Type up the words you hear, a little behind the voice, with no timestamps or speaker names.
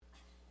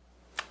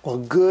Well,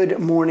 good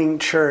morning,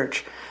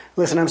 church.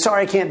 Listen, I'm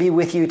sorry I can't be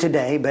with you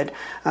today, but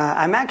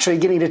I'm actually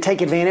getting to take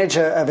advantage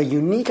of a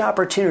unique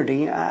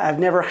opportunity I've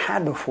never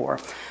had before.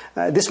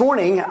 This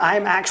morning,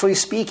 I'm actually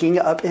speaking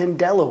up in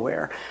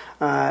Delaware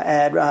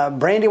at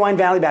Brandywine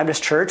Valley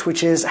Baptist Church,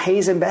 which is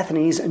Hayes and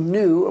Bethany's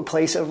new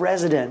place of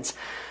residence.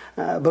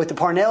 Both the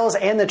Parnells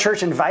and the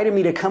church invited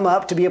me to come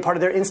up to be a part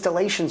of their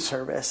installation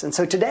service. And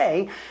so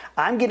today,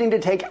 I'm getting to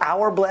take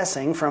our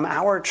blessing from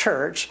our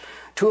church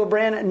to a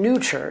brand new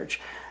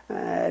church.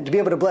 To be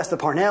able to bless the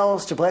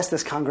Parnells, to bless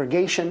this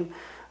congregation.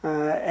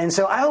 And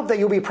so I hope that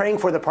you'll be praying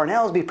for the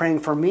Parnells, be praying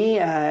for me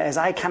as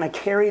I kind of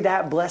carry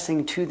that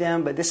blessing to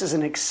them. But this is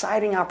an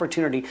exciting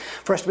opportunity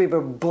for us to be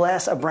able to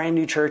bless a brand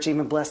new church,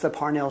 even bless the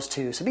Parnells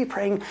too. So be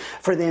praying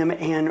for them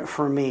and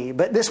for me.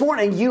 But this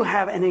morning, you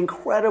have an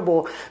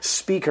incredible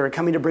speaker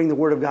coming to bring the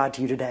Word of God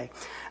to you today.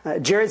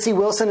 Jared C.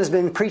 Wilson has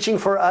been preaching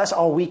for us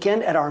all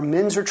weekend at our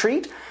men's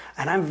retreat,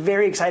 and I'm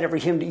very excited for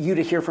you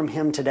to hear from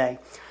him today.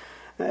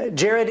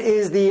 Jared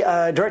is the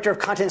Director of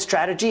Content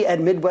Strategy at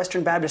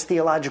Midwestern Baptist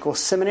Theological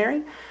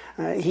Seminary.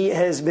 He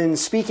has been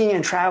speaking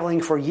and traveling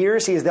for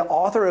years. He is the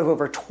author of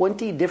over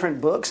 20 different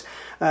books.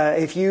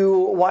 If you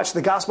watch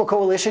the Gospel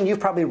Coalition, you've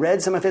probably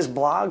read some of his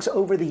blogs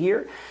over the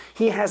year.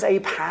 He has a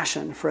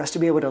passion for us to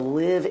be able to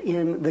live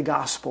in the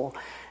gospel,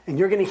 and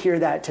you're going to hear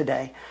that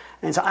today.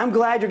 And so I'm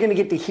glad you're going to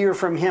get to hear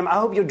from him. I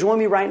hope you'll join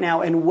me right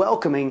now in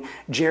welcoming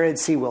Jared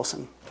C.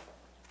 Wilson.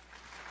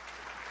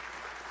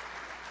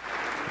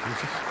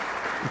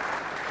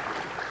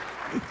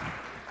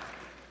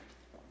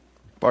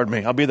 Pardon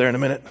me, I'll be there in a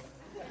minute.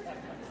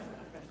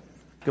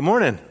 Good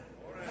morning.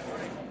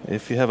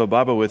 If you have a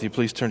Bible with you,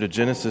 please turn to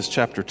Genesis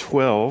chapter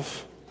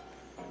 12.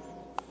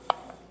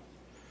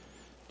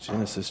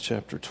 Genesis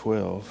chapter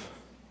 12.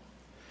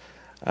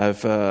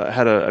 I've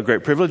had a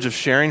great privilege of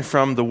sharing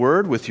from the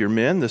Word with your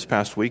men this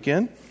past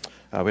weekend.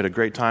 We had a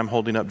great time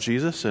holding up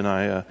Jesus, and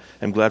I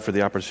am glad for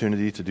the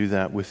opportunity to do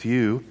that with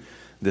you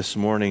this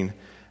morning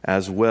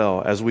as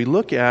well. As we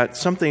look at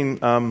something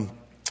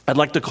I'd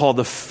like to call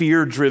the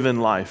fear-driven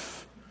life.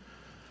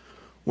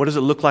 What does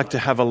it look like to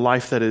have a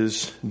life that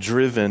is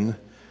driven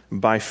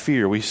by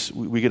fear? We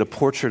get a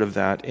portrait of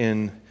that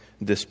in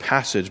this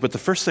passage. But the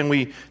first thing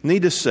we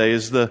need to say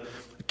is the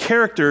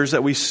characters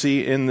that we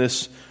see in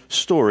this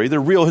story,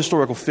 they're real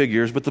historical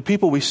figures, but the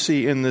people we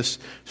see in this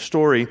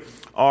story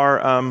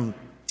are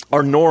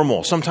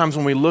normal. Sometimes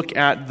when we look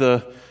at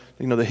the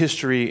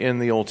history in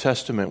the Old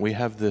Testament, we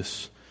have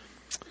this,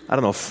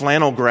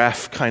 flannel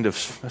graph kind of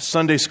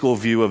Sunday school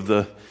view of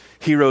the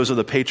heroes of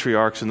the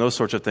patriarchs and those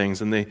sorts of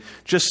things, and they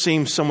just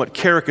seem somewhat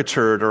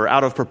caricatured or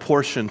out of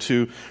proportion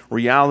to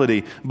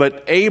reality.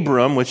 But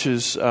Abram, which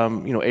is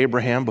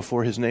Abraham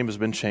before his name has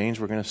been changed,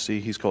 we're going to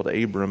see he's called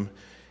Abram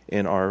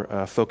in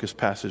our focus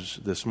passage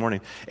this morning.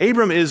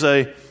 Abram is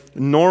a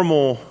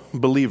normal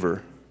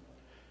believer.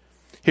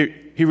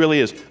 He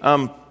really is.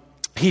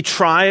 He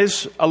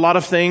tries a lot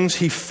of things.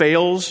 He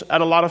fails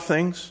at a lot of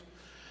things.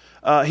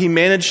 He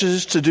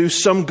manages to do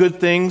some good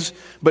things,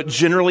 but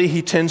generally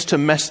he tends to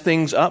mess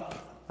things up.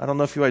 I don't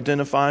know if you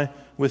identify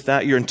with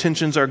that. Your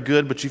intentions are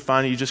good, but you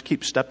find you just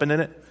keep stepping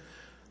in it.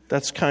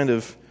 That's kind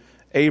of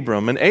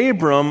Abram. And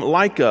Abram,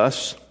 like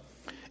us,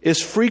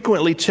 is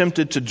frequently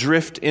tempted to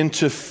drift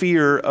into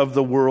fear of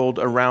the world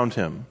around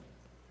him,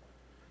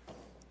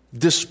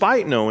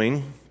 despite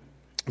knowing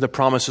the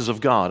promises of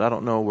God. I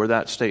don't know where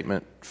that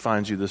statement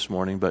finds you this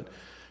morning, but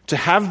to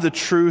have the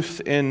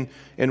truth in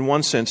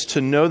one sense,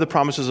 to know the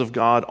promises of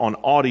God on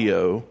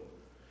audio,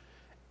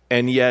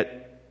 and yet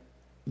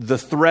the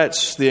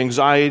threats, the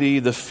anxiety,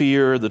 the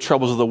fear, the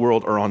troubles of the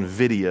world are on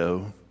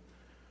video,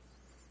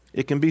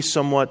 it can be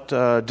somewhat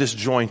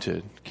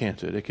disjointed,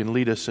 can't it? It can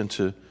lead us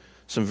into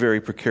some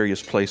very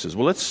precarious places.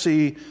 Well, let's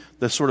see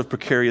the sort of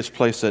precarious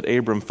place that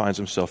Abram finds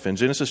himself in.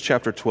 Genesis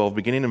chapter 12,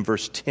 beginning in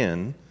verse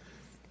 10.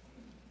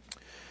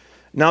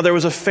 Now there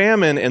was a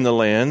famine in the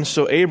land,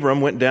 so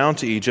Abram went down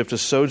to Egypt to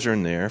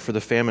sojourn there, for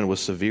the famine was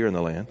severe in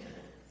the land.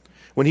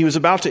 When he was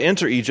about to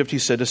enter Egypt, he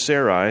said to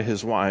Sarai,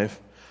 his wife,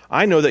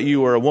 I know that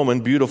you are a woman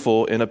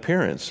beautiful in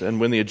appearance, and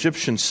when the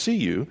Egyptians see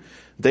you,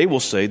 they will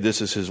say,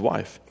 this is his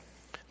wife.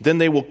 Then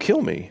they will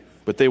kill me,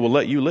 but they will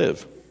let you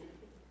live.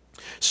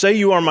 Say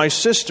you are my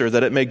sister,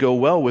 that it may go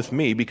well with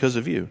me because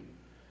of you,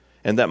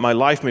 and that my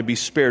life may be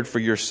spared for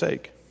your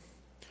sake.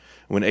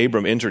 When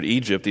Abram entered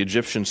Egypt, the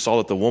Egyptians saw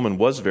that the woman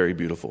was very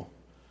beautiful.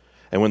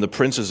 And when the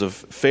princes of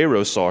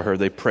Pharaoh saw her,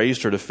 they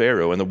praised her to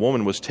Pharaoh, and the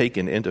woman was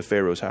taken into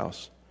Pharaoh's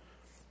house.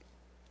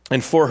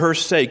 And for her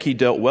sake he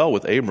dealt well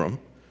with Abram,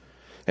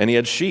 and he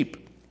had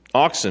sheep,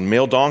 oxen,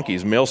 male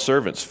donkeys, male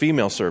servants,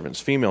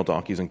 female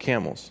donkeys, and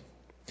camels.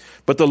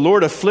 But the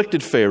Lord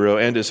afflicted Pharaoh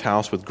and his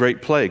house with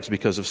great plagues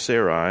because of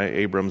Sarai,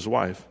 Abram's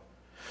wife.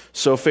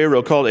 So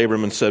Pharaoh called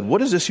Abram and said,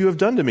 what is this you have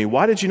done to me?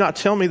 Why did you not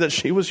tell me that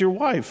she was your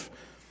wife?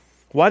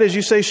 Why did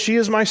you say she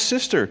is my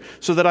sister,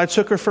 so that I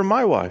took her for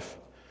my wife?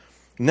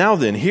 Now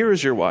then, here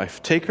is your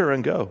wife. Take her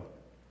and go.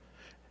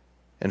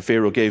 And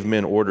Pharaoh gave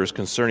men orders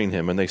concerning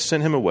him, and they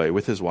sent him away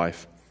with his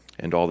wife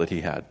and all that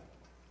he had.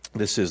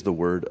 This is the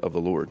word of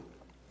the Lord.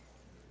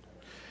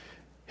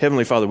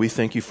 Heavenly Father, we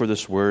thank you for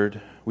this word.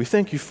 We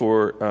thank you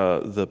for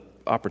the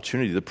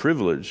opportunity, the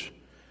privilege,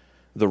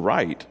 the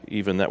right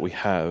even that we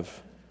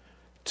have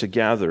to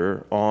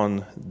gather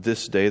on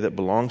this day that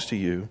belongs to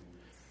you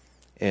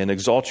and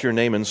exalt your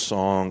name in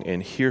song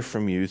and hear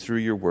from you through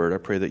your word. I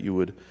pray that you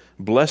would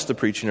bless the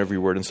preaching of your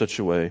word in such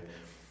a way,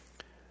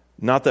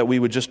 not that we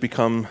would just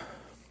become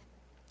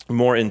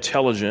more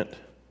intelligent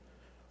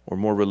or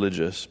more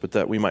religious, but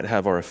that we might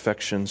have our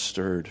affections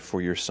stirred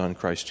for your Son,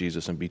 Christ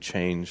Jesus, and be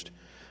changed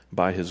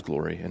by his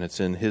glory. And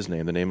it's in his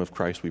name, the name of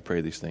Christ, we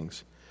pray these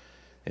things.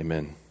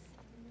 Amen.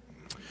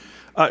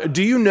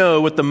 Do you know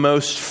what the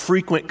most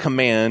frequent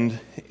command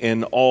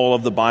in all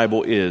of the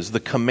Bible is? The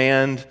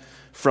command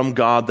from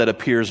God that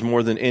appears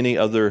more than any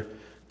other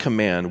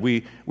command.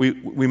 We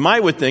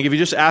would think, if you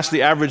just ask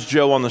the average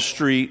Joe on the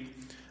street,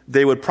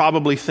 they would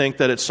probably think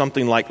that it's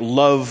something like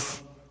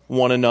love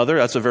one another.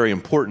 That's a very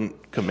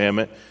important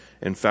commandment.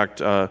 In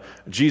fact,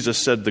 Jesus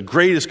said the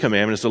greatest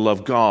commandment is to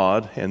love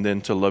God and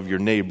then to love your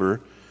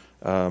neighbor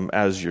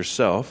as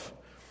yourself.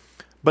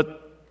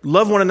 But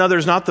love one another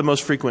is not the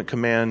most frequent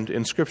command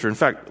in Scripture. In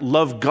fact,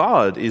 love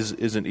God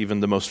isn't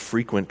even the most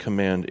frequent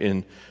command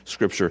in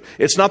Scripture.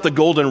 It's not the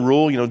golden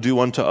rule, do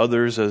unto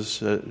others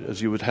as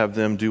you would have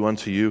them do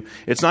unto you.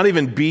 It's not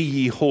even be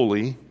ye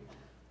holy,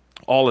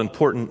 all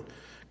important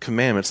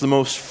commandments. The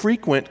most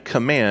frequent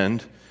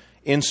command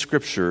in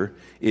Scripture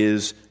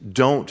is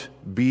don't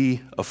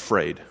be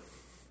afraid.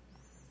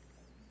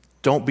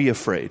 Don't be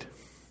afraid.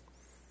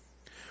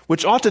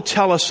 Which ought to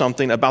tell us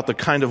something about the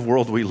kind of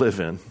world we live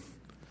in.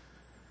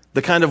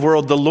 The kind of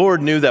world the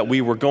Lord knew that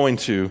we were going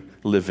to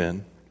live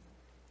in.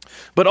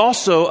 But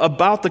also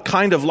about the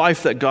kind of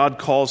life that God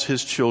calls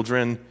his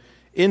children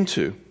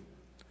into.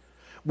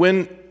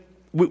 When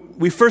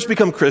we first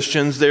become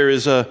Christians, there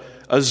is a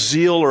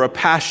zeal or a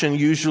passion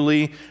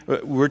usually.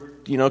 We're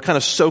kind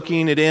of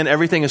soaking it in.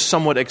 Everything is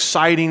somewhat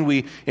exciting.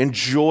 We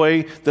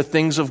enjoy the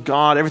things of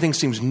God. Everything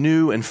seems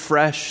new and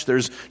fresh.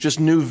 There's just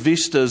new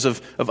vistas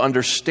of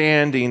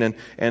understanding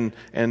and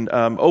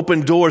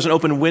open doors and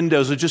open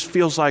windows. It just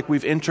feels like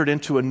we've entered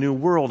into a new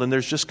world, and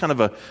there's just kind of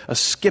a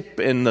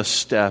skip in the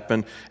step,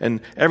 and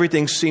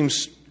everything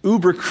seems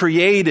uber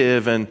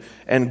creative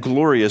and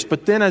glorious.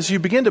 But then as you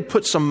begin to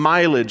put some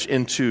mileage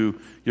into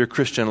your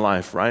Christian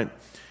life, right,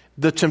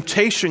 the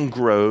temptation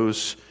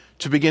grows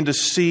to begin to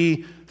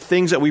see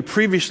things that we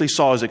previously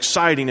saw as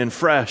exciting and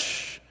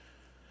fresh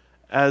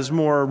as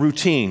more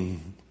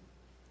routine,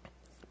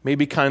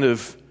 maybe kind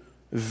of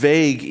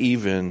vague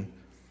even.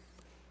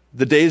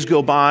 The days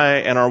go by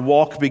and our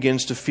walk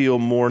begins to feel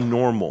more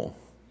normal,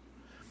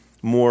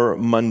 more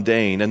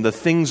mundane, and the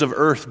things of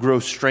earth grow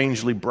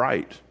strangely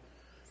bright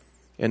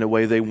in a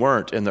way they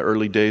weren't in the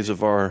early days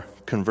of our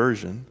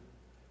conversion.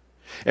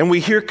 And we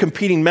hear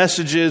competing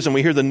messages, and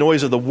we hear the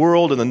noise of the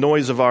world and the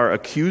noise of our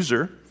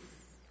accuser.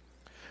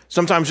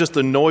 Sometimes just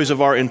the noise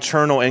of our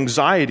internal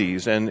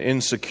anxieties and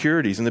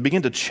insecurities. And they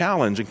begin to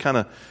challenge and kind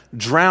of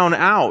drown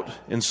out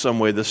in some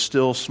way the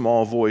still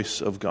small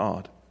voice of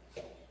God.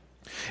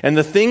 And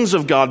the things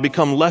of God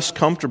become less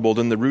comfortable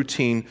than the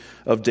routine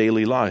of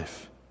daily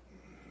life.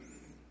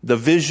 The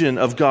vision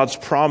of God's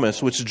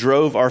promise, which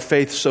drove our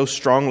faith so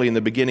strongly in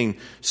the beginning,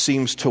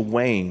 seems to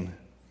wane.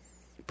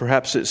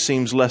 Perhaps it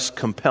seems less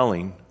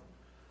compelling,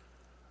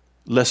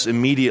 less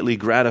immediately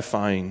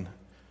gratifying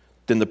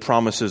than the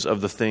promises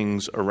of the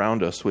things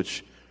around us,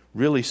 which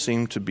really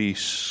seem to be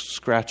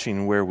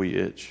scratching where we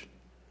itch.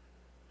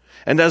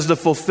 And as the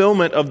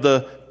fulfillment of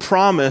the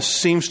promise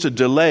seems to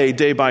delay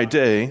day by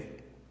day,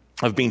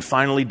 of being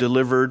finally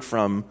delivered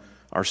from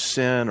our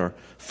sin, or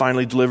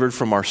finally delivered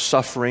from our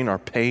suffering, our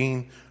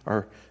pain,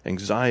 our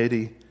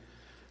anxiety,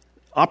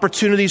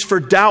 opportunities for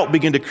doubt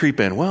begin to creep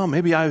in. Well,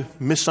 maybe I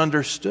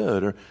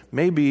misunderstood, or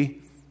maybe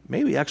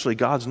actually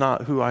God's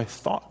not who I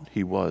thought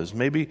he was.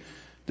 Maybe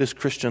this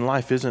Christian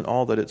life isn't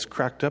all that it's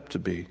cracked up to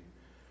be.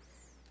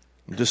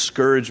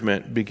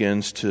 Discouragement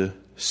begins to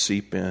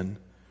seep in.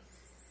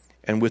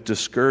 And with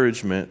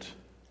discouragement,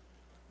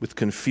 with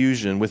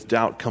confusion, with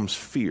doubt comes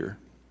fear.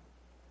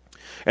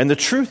 And the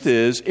truth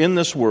is, in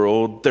this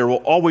world, there will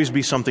always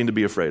be something to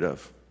be afraid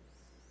of.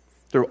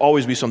 There will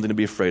always be something to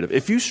be afraid of.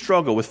 If you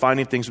struggle with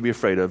finding things to be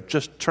afraid of,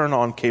 just turn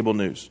on cable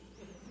news.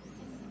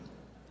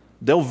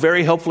 They'll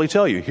very helpfully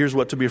tell you, here's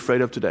what to be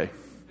afraid of today.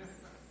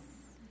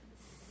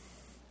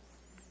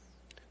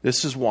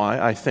 This is why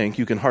I think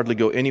you can hardly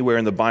go anywhere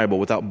in the Bible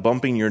without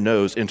bumping your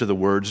nose into the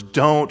words,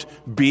 don't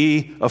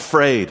be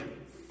afraid.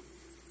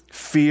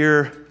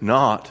 Fear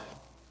not.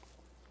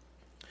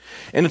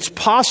 And it's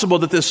possible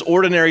that this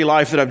ordinary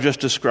life that I've just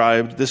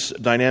described, this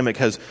dynamic,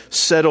 has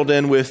settled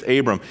in with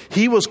Abram.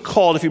 He was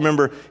called, if you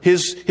remember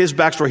his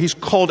backstory, he's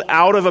called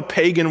out of a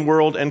pagan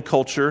world and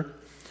culture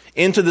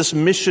into this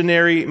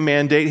missionary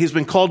mandate. He's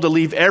been called to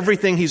leave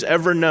everything he's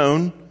ever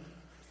known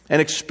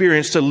and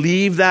experienced, to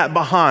leave that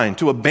behind,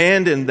 to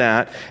abandon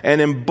that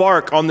and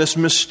embark on this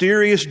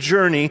mysterious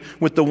journey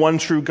with the one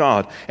true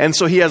God. And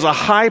so he has a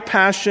high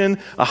passion,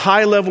 a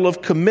high level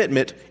of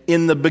commitment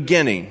in the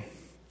beginning.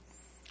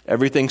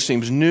 Everything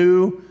seems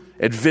new,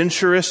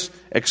 adventurous,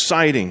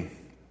 exciting.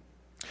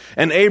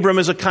 And Abram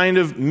is a kind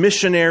of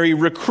missionary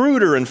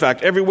recruiter. In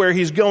fact, everywhere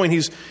he's going,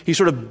 he's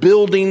sort of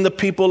building the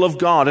people of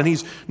God. And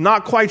he's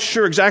not quite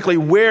sure exactly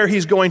where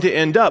he's going to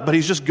end up, but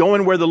he's just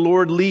going where the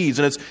Lord leads.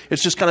 And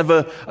it's just kind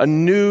of a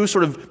new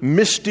sort of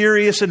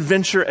mysterious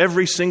adventure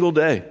every single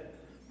day.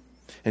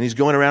 And he's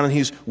going around and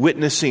he's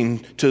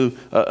witnessing to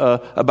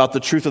about the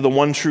truth of the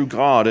one true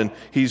God. And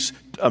he's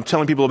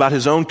telling people about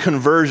his own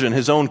conversion,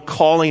 his own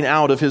calling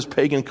out of his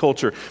pagan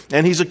culture.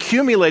 And he's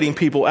accumulating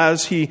people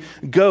as he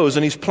goes.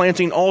 And he's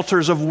planting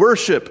altars of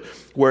worship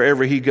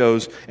wherever he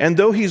goes. And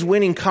though he's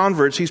winning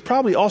converts, he's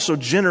probably also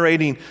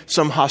generating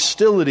some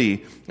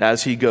hostility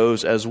as he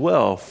goes as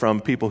well from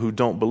people who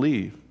don't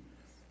believe.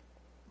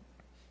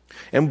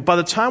 And by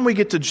the time we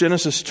get to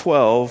Genesis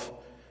 12,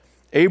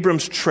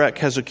 Abram's trek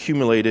has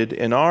accumulated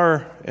in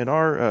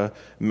our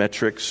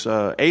metrics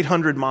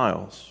 800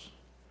 miles.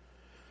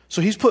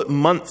 So he's put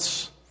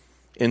months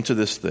into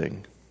this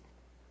thing.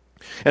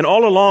 And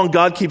all along,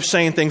 God keeps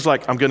saying things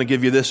like, I'm going to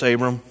give you this,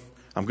 Abram.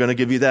 I'm going to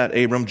give you that,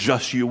 Abram.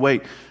 Just you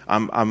wait.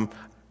 I'm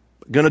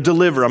going to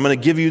deliver. I'm going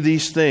to give you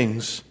these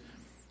things,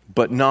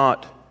 but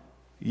not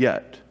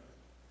yet.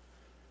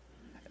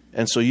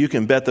 And so you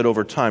can bet that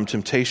over time,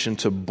 temptation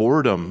to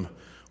boredom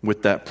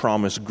with that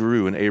promise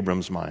grew in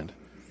Abram's mind.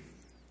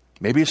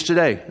 Maybe it's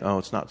today. Oh,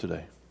 it's not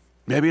today.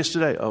 Maybe it's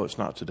today. Oh, it's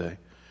not today.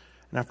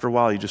 And after a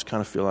while, you just kind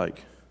of feel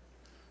like,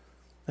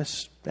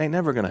 this ain't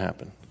never going to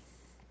happen.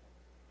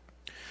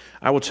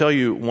 I will tell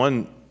you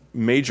one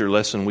major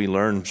lesson we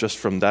learned just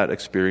from that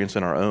experience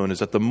in our own is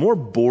that the more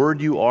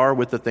bored you are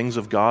with the things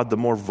of God, the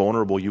more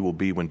vulnerable you will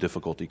be when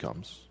difficulty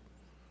comes.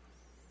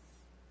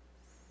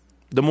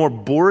 The more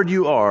bored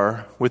you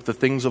are with the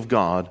things of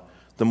God,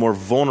 the more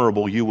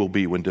vulnerable you will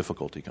be when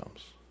difficulty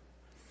comes.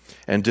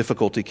 And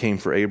difficulty came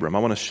for Abram. I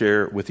want to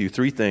share with you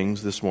 3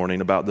 things this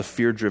morning about the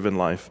fear-driven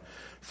life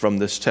from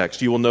this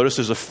text. You will notice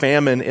there's a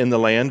famine in the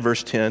land,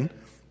 verse 10.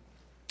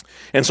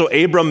 And so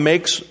Abram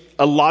makes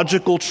a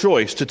logical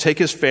choice to take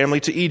his family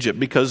to Egypt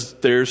because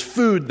there's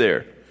food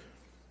there.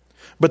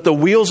 But the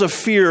wheels of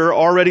fear are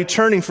already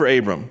turning for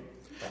Abram.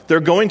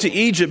 They're going to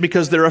Egypt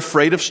because they're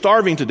afraid of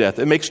starving to death.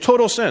 It makes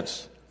total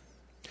sense.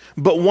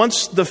 But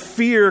once the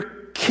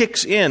fear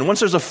kicks in, once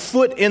there's a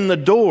foot in the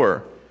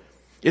door,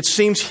 it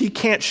seems he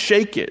can't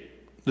shake it.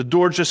 The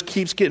door just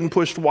keeps getting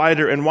pushed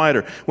wider and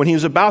wider. When he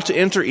was about to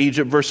enter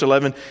Egypt, verse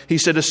 11, he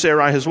said to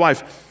Sarai, his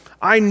wife,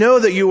 I know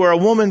that you are a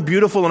woman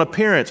beautiful in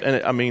appearance.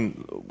 And I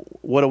mean,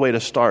 what a way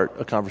to start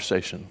a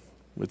conversation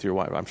with your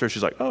wife. I'm sure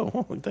she's like,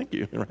 oh, thank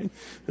you. Right?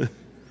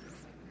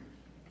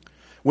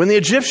 When the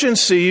Egyptians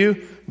see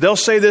you, they'll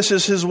say this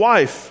is his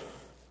wife.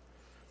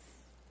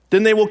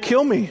 Then they will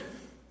kill me.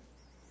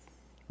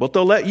 But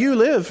they'll let you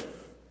live.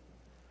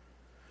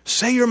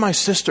 Say you're my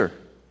sister,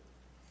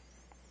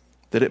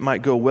 that it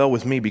might go well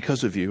with me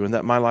because of you, and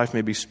that my life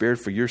may be spared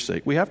for your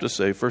sake. We have to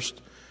say,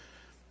 first,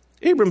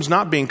 Abram's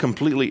not being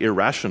completely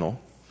irrational.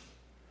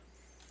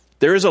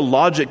 There is a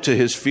logic to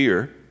his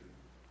fear.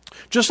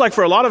 Just like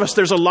for a lot of us,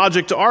 there's a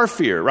logic to our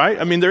fear,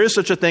 right? I mean, there is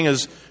such a thing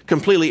as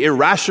completely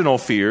irrational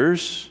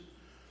fears,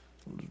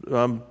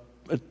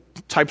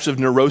 types of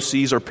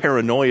neuroses or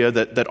paranoia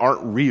that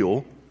aren't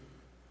real.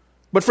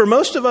 But for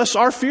most of us,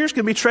 our fears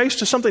can be traced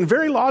to something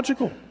very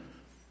logical.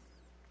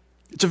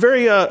 It's a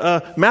very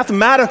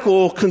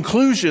mathematical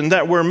conclusion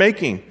that we're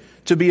making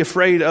to be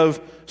afraid of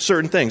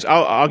certain things.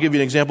 I'll give you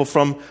an example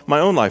from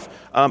my own life.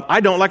 I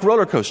don't like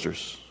roller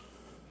coasters.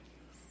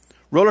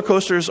 Roller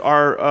coasters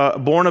are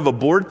born of a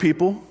bored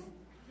people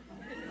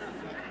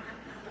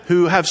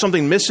who have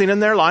something missing in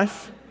their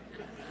life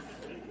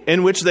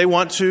in which they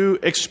want to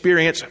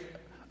experience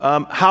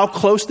how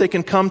close they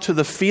can come to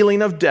the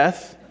feeling of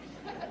death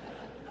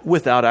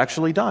without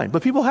actually dying.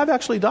 But people have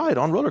actually died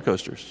on roller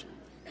coasters.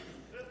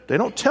 They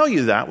don't tell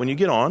you that when you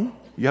get on.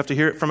 You have to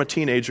hear it from a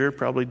teenager,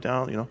 probably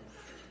down,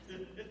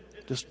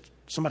 just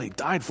somebody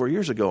died 4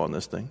 years ago on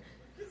this thing.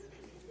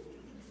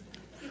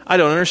 I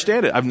don't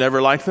understand it. I've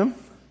never liked them.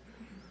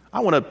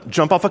 I want to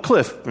jump off a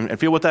cliff and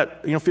feel what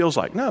that feels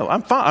like. No,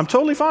 I'm fine. I'm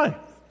totally fine.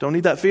 Don't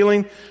need that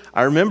feeling.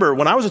 I remember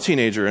when I was a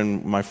teenager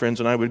and my friends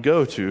and I would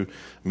go to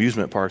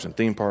amusement parks and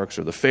theme parks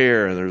or the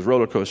fair, and there's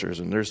roller coasters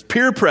and there's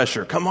peer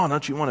pressure. Come on,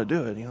 don't you want to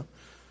do it?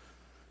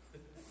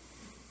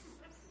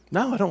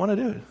 No, I don't want to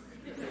do it.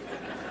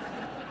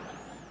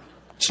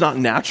 It's not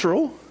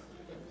natural.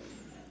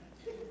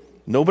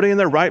 Nobody in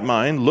their right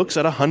mind looks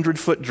at a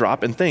 100-foot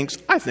drop and thinks,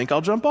 I think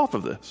I'll jump off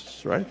of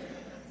this, right?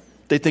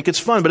 They think it's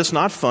fun, but it's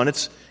not fun.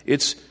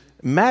 It's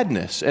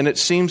madness. And it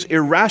seems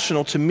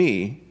irrational to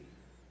me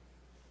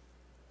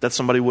that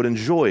somebody would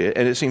enjoy it.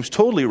 And it seems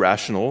totally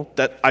rational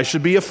that I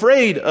should be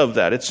afraid of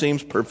that. It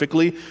seems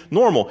perfectly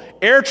normal.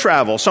 Air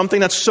travel, something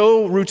that's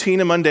so routine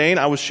and mundane.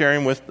 I was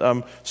sharing with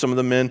some of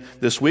the men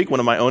this week one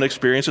of my own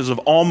experiences of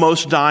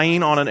almost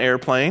dying on an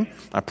airplane.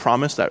 I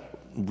promise that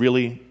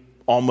really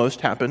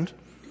almost happened,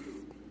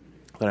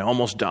 that I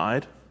almost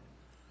died.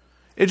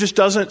 It just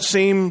doesn't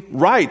seem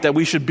right that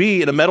we should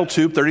be in a metal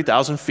tube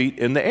 30,000 feet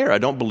in the air. I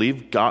don't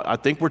believe God. I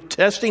think we're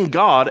testing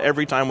God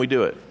every time we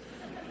do it.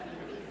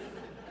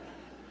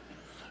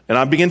 And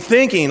I begin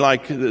thinking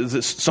like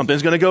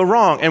something's going to go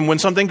wrong. And when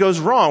something goes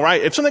wrong,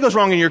 right? If something goes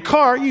wrong in your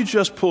car, you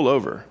just pull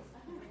over,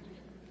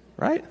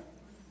 right?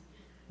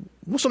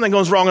 Well, something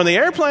goes wrong on the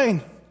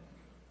airplane.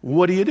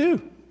 What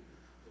do?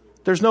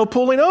 There's no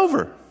pulling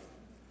over.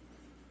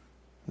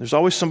 There's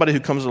always somebody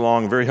who comes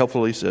along and very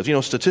helpfully says,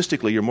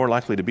 statistically, you're more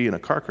likely to be in a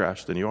car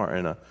crash than you are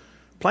in a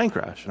plane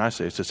crash. And I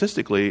say,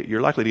 statistically,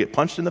 you're likely to get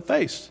punched in the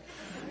face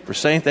for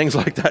saying things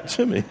like that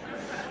to me.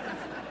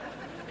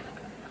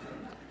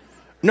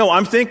 No,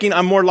 I'm thinking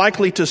I'm more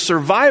likely to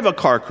survive a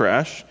car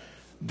crash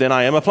than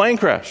I am a plane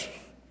crash.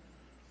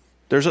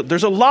 There's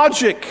a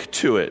logic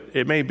to it.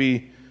 It may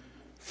be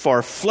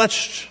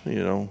far-fetched,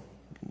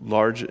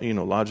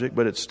 logic,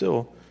 but it's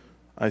still,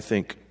 I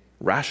think,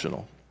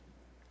 rational.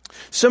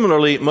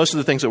 Similarly, most of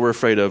the things that we're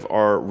afraid of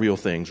are real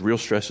things, real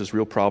stresses,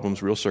 real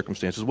problems, real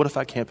circumstances. What if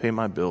I can't pay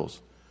my bills?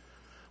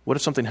 What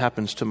if something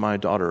happens to my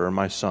daughter or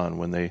my son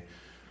when they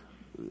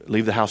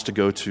leave the house to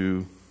go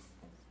to,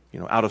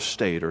 out of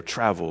state or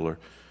travel? Or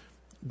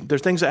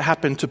there's things that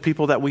happen to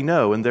people that we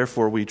know, and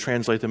therefore we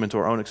translate them into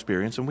our own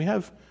experience.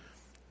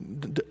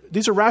 And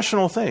these are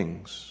rational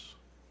things,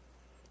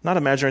 not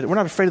imaginary. We're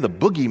not afraid of the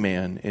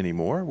boogeyman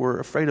anymore. We're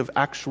afraid of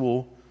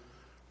actual,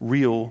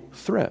 real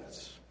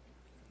threats.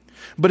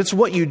 But it's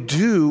what you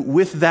do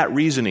with that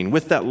reasoning,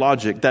 with that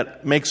logic,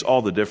 that makes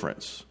all the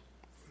difference.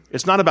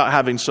 It's not about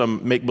having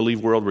some make-believe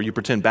world where you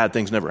pretend bad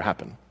things never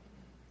happen,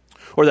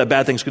 or that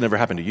bad things could never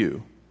happen to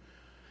you.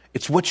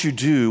 It's what you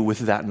do with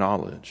that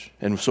knowledge.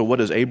 And so what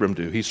does Abram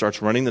do? He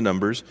starts running the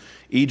numbers.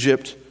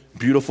 Egypt,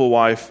 beautiful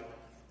wife,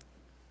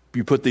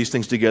 you put these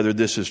things together,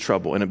 this is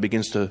trouble. And it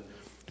begins to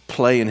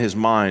play in his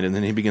mind, and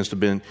then he begins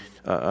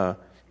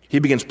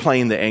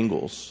playing the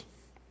angles.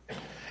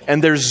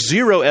 And there's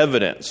zero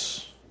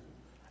evidence,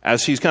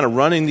 as he's kind of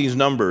running these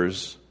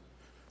numbers,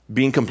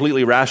 being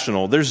completely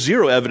rational, there's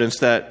zero evidence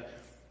that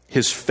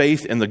his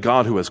faith in the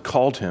God who has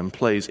called him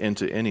plays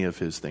into any of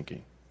his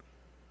thinking.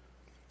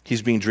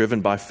 He's being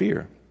driven by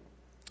fear.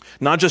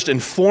 Not just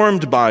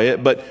informed by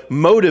it, but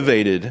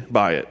motivated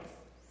by it.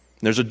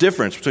 There's a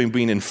difference between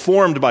being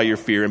informed by your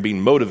fear and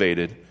being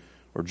motivated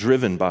or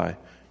driven by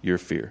your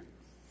fear.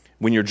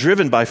 When you're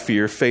driven by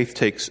fear, faith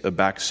takes a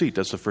back seat.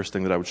 That's the first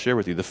thing that I would share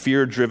with you. The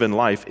fear-driven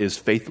life is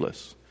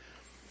faithless.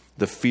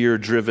 The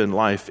fear-driven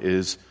life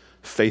is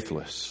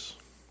faithless.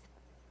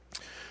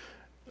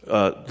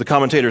 The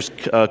commentators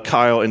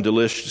Kyle and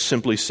Delish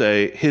simply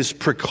say,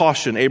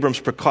 Abram's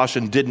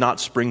precaution did not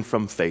spring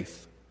from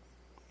faith.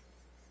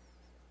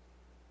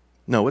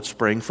 No, it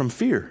sprang from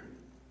fear.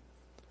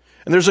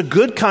 And there's a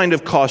good kind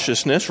of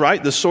cautiousness,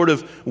 right? The sort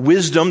of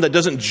wisdom that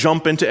doesn't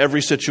jump into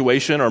every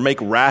situation or make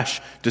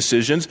rash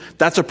decisions.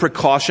 That's a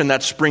precaution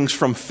that springs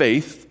from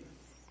faith.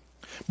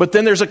 But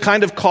then there's a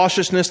kind of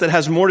cautiousness that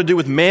has more to do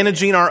with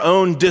managing our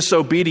own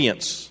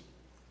disobedience.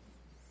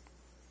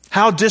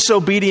 How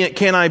disobedient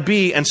can I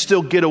be and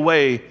still get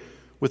away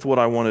with what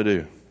I want to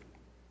do?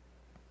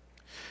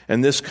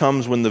 And this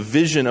comes when the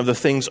vision of the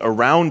things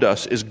around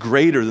us is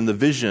greater than the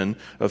vision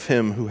of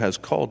Him who has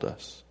called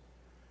us.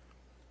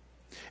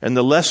 And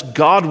the less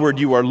Godward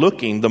you are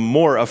looking, the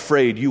more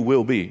afraid you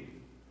will be.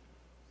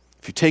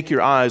 If you take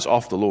your eyes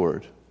off the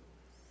Lord,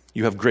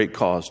 you have great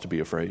cause to be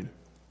afraid.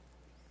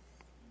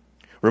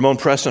 Ramon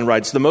Preston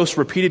writes, the most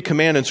repeated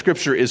command in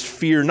Scripture is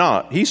fear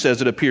not. He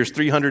says it appears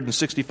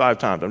 365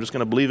 times. I'm just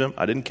going to believe him.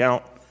 I didn't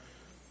count.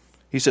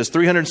 He says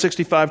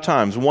 365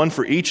 times, one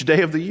for each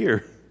day of the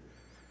year.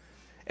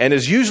 And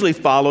is usually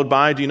followed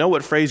by, do you know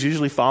what phrase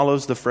usually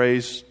follows the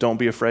phrase, don't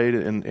be afraid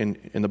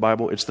in the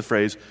Bible? It's the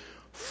phrase,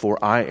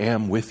 for I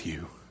am with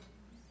you.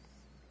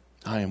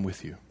 I am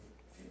with you.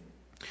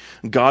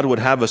 God would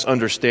have us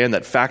understand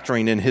that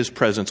factoring in His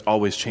presence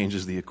always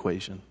changes the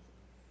equation.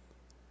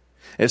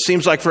 It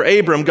seems like for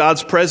Abram,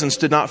 God's presence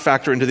did not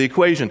factor into the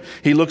equation.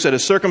 He looks at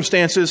his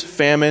circumstances,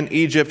 famine,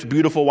 Egypt,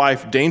 beautiful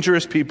wife,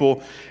 dangerous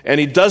people, and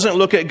he doesn't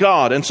look at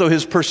God. And so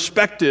his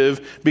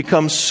perspective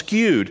becomes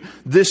skewed.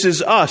 This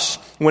is us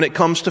when it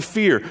comes to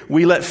fear.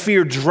 We let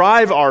fear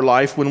drive our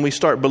life when we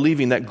start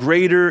believing that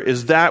greater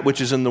is that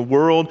which is in the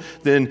world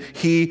than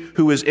He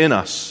who is in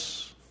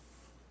us.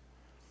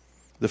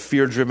 The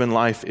fear-driven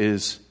life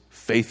is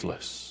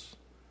faithless.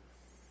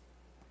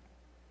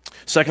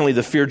 Secondly,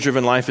 the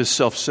fear-driven life is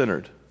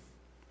self-centered.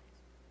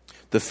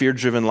 The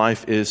fear-driven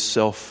life is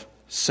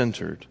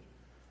self-centered.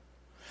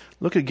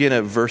 Look again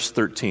at verse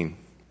 13.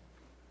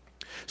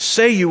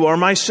 Say you are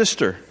my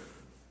sister,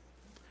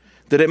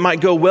 that it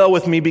might go well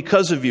with me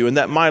because of you, and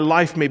that my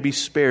life may be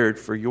spared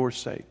for your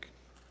sake.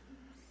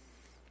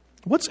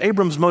 What's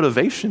Abram's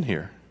motivation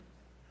here?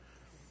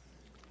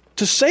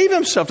 To save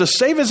himself, to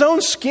save his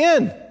own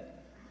skin.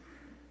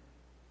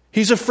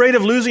 He's afraid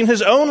of losing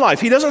his own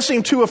life. He doesn't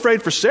seem too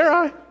afraid for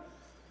Sarai.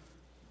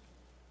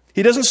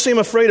 He doesn't seem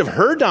afraid of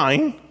her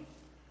dying.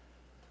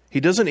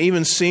 He doesn't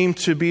even seem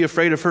to be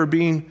afraid of her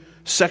being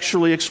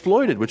sexually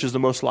exploited, which is the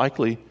most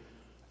likely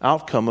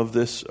outcome of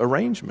this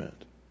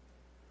arrangement.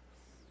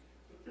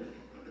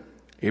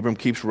 Abram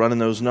keeps running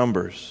those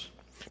numbers.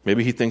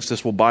 Maybe he thinks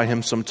this will buy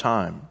him some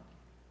time.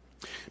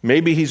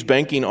 Maybe he's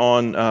banking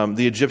on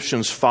the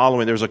Egyptians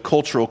following. There's a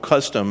cultural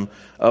custom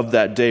of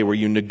that day where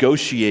you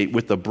negotiate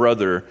with a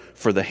brother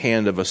for the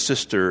hand of a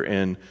sister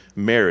in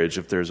marriage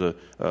if there's if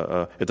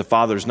the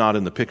father's not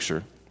in the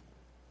picture.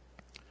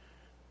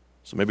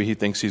 So maybe he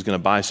thinks he's going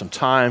to buy some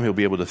time. He'll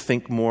be able to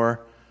think more,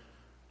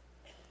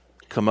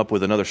 come up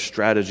with another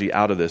strategy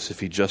out of this if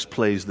he just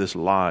plays this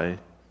lie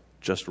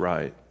just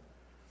right.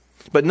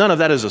 But none of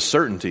that is a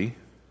certainty.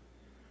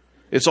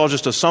 It's all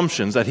just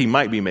assumptions that he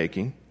might be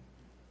making.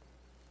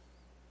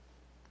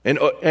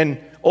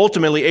 And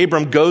ultimately,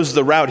 Abram goes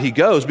the route he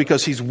goes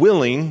because he's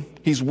willing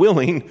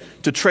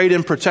to trade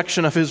in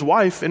protection of his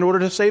wife in order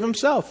to save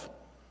himself.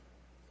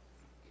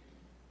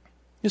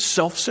 He's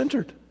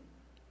self-centered.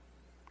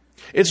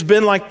 It's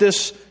been like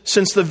this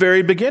since the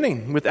very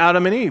beginning with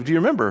Adam and Eve. Do you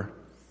remember?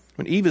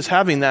 When Eve is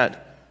having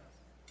that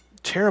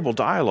terrible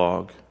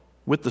dialogue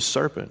with the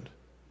serpent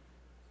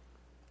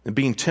and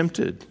being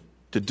tempted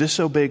to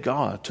disobey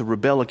God, to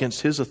rebel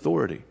against his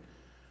authority.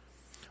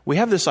 We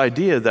have this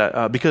idea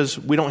that because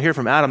we don't hear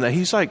from Adam, that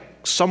he's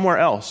like somewhere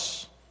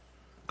else,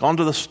 gone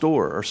to the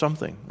store or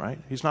something, right?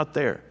 He's not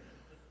there.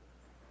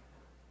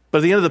 But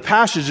at the end of the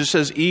passage, it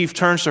says Eve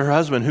turns to her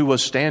husband who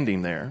was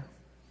standing there,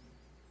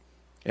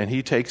 and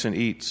he takes and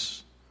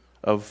eats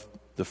of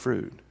the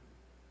fruit.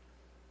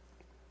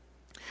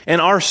 And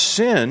our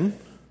sin,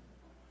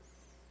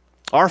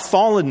 our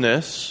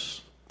fallenness,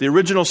 the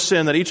original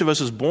sin that each of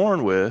us is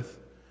born with,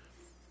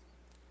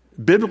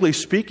 biblically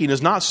speaking,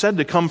 is not said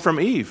to come from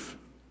Eve,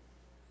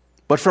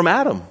 but from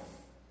Adam,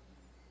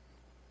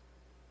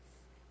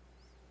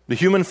 the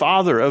human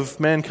father of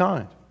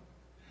mankind.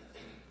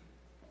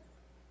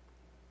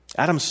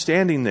 Adam's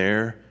standing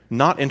there,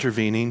 not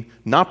intervening,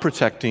 not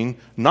protecting,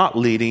 not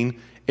leading,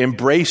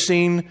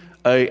 embracing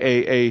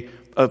a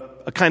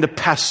kind of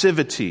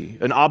passivity,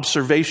 an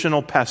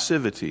observational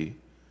passivity.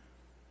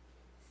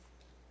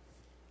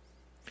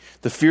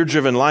 The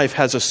fear-driven life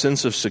has a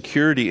sense of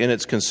security in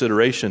its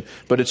consideration,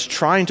 but it's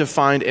trying to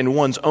find in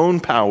one's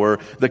own power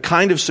the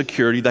kind of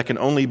security that can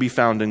only be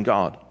found in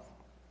God.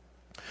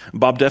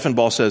 Bob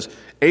Deffinball says,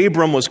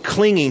 Abram was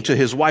clinging to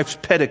his wife's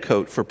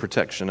petticoat for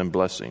protection and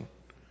blessing,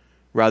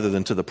 rather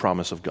than to the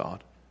promise of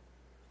God.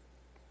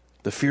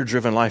 The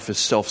fear-driven life is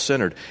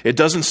self-centered. It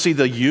doesn't see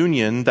the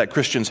union that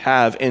Christians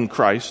have in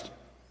Christ,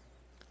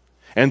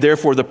 and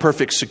therefore the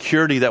perfect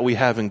security that we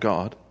have in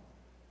God.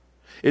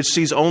 It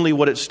sees only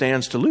what it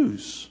stands to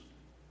lose,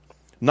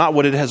 not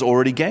what it has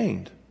already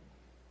gained.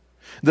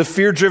 The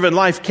fear-driven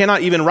life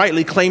cannot even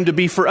rightly claim to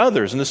be for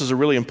others. And this is a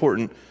really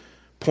important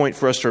point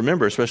for us to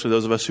remember, especially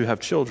those of us who have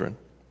children.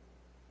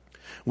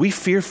 We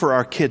fear for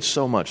our kids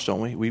so much, don't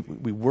we?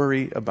 We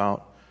worry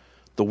about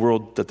the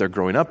world that they're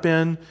growing up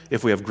in.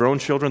 If we have grown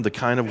children, the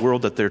kind of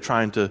world that they're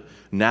trying to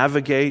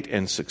navigate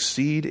and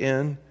succeed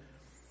in.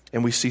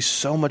 And we see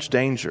so much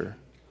danger,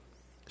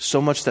 so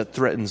much that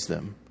threatens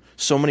them.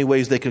 So many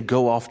ways they could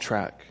go off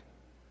track.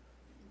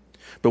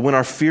 But when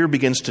our fear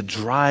begins to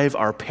drive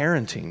our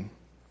parenting,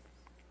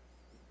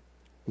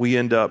 we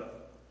end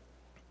up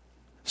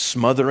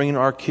smothering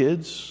our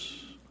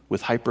kids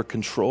with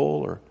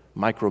hyper-control or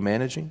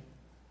micromanaging,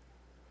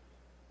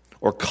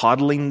 or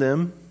coddling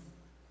them,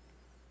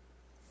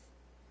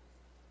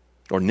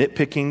 or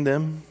nitpicking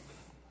them.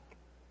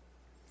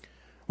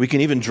 We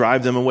can even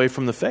drive them away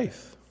from the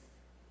faith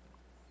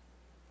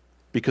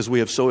because we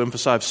have so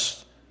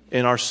emphasized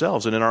in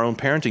ourselves and in our own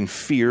parenting,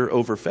 fear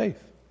over faith.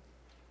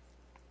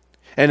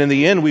 And in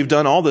the end, we've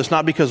done all this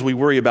not because we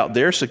worry about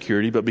their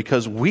security, but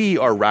because we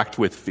are racked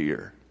with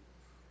fear.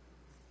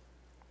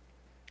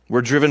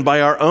 We're driven by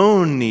our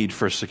own need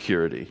for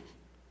security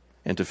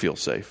and to feel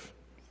safe.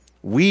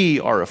 We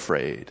are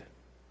afraid.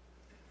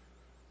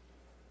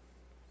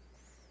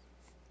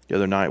 The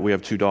other night, we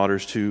have two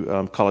daughters,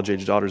 two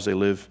college-age daughters. They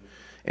live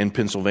in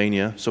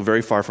Pennsylvania, so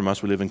very far from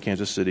us. We live in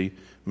Kansas City,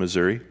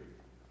 Missouri.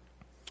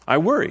 I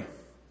worry.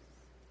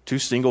 Two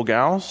single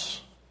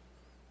gals,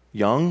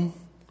 young,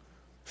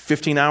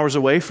 15 hours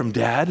away from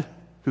dad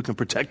who can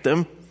protect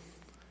them.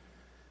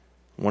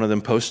 One of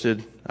them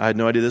posted, I had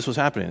no idea this was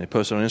happening. They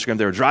posted on Instagram,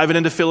 they were driving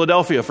into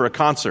Philadelphia for a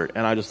concert.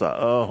 And I just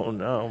thought, oh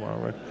no,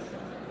 Mama.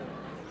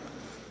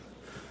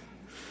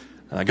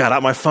 And I got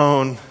out my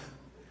phone.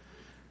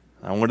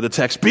 I wanted to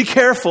text, be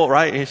careful,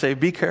 right? And you say,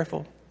 be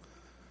careful.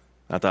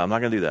 I thought, I'm not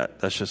going to do that.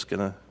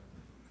 I'm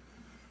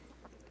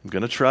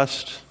going to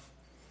trust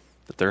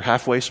that they're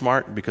halfway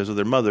smart because of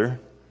their mother,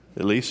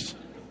 at least.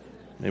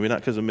 Maybe not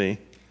because of me.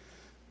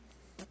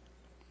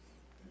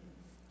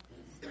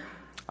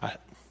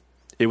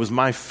 It was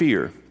my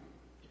fear,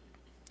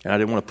 and I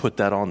didn't want to put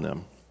that on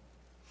them.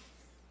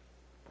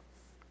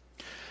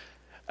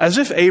 As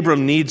if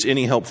Abram needs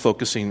any help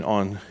focusing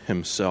on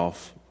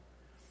himself,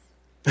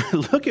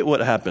 look at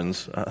what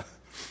happens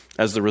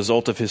as the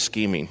result of his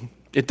scheming.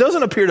 It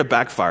doesn't appear to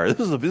backfire.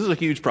 This is a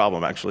huge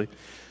problem, actually.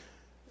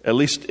 at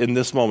least in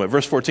this moment.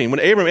 Verse 14, when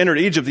Abram entered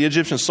Egypt, the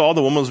Egyptians saw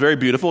the woman was very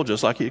beautiful,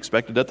 just like he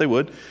expected that they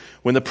would.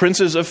 When the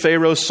princes of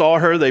Pharaoh saw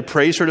her, they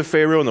praised her to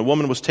Pharaoh, and the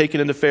woman was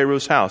taken into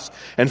Pharaoh's house.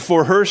 And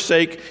for her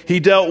sake, he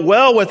dealt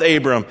well with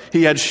Abram.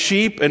 He had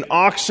sheep and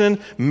oxen,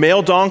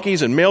 male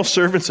donkeys and male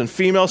servants and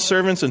female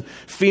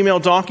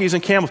donkeys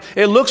and camels.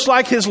 It looks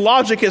like his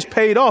logic has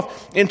paid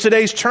off. In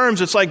today's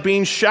terms, it's like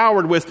being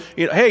showered with,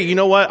 hey, you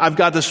know what? I've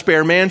got the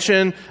spare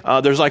mansion.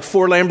 There's like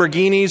 4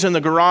 Lamborghinis in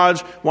the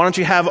garage. Why don't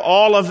you have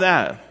all of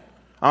that?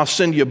 I'll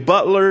send you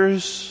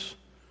butlers,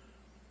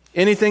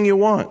 anything you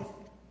want.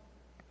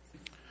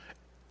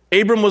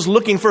 Abram was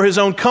looking for his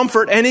own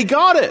comfort, and he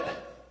got it.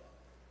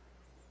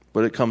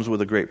 But it comes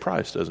with a great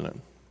price, doesn't it?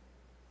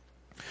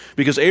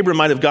 Because Abram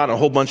might have gotten a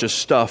whole bunch of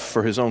stuff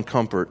for his own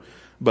comfort,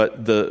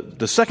 but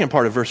the second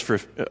part of verse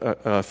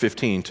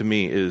 15 to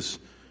me is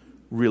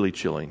really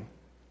chilling.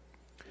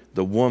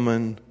 The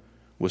woman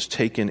was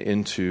taken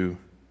into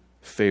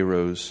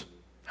Pharaoh's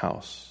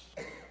house.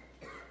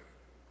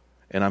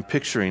 And I'm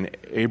picturing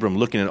Abram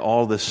looking at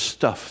all this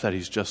stuff that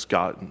he's just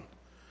gotten.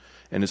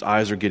 And his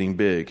eyes are getting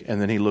big.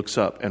 And then he looks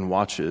up and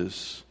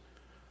watches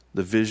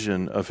the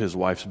vision of his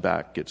wife's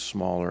back get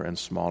smaller and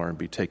smaller and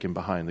be taken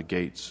behind the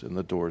gates and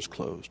the doors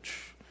closed.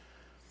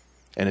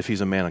 And if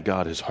he's a man of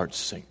God, his heart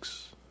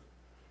sinks.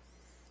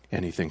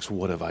 And he thinks,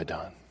 what have I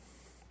done?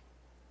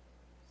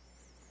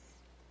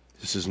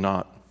 This is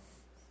not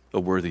a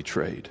worthy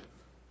trade.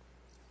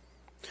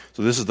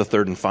 So this is the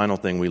third and final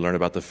thing we learn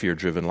about the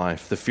fear-driven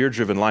life. The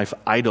fear-driven life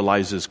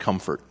idolizes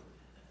comfort.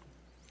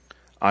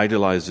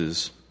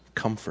 Idolizes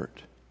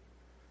comfort.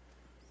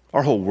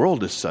 Our whole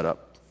world is set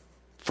up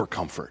for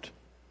comfort,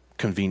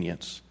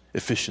 convenience,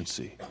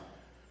 efficiency.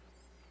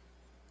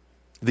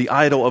 The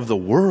idol of the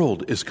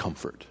world is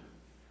comfort.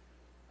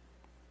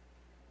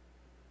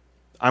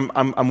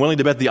 I'm willing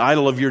to bet the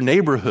idol of your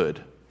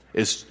neighborhood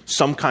is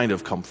some kind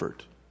of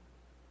comfort.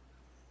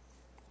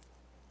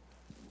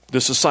 The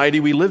society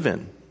we live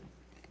in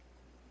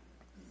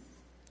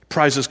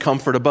prizes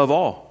comfort above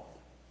all.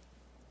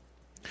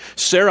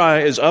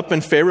 Sarai is up in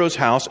Pharaoh's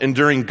house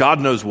enduring God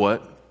knows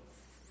what,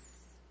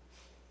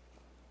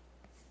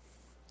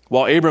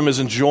 while Abram is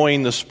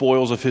enjoying the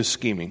spoils of his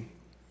scheming.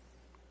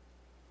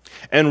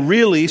 And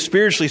really,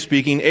 spiritually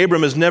speaking,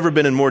 Abram has never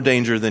been in more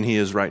danger than he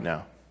is right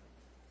now.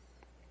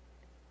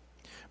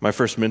 My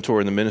first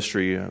mentor in the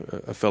ministry,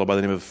 a fellow by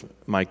the name of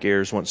Mike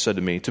Ayers, once said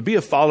to me, to be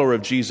a follower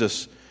of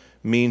Jesus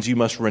means you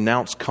must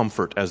renounce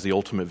comfort as the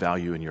ultimate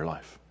value in your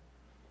life.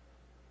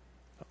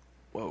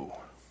 Whoa.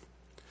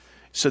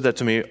 He said that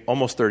to me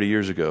almost 30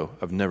 years ago.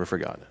 I've never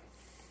forgotten it.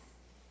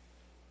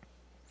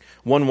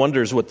 One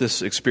wonders what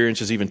this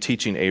experience is even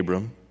teaching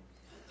Abram.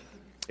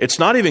 It's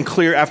not even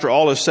clear after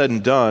all is said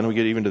and done, we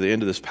get even to the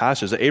end of this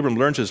passage, that Abram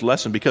learns his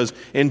lesson, because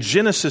in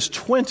Genesis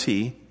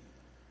 20,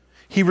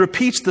 he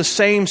repeats the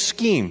same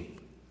scheme.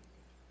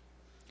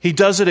 He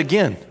does it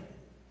again.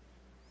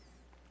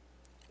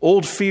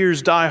 Old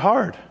fears die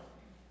hard.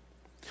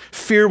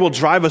 Fear will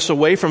drive us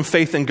away from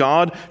faith in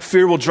God.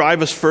 Fear will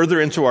drive us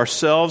further into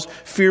ourselves.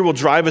 Fear will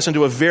drive us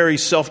into a very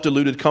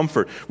self-deluded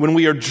comfort. When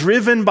we are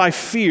driven by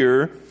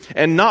fear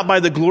and not by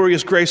the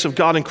glorious grace of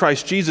God in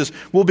Christ Jesus,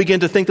 we'll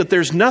begin to think that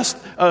there's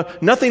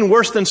nothing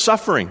worse than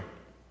suffering.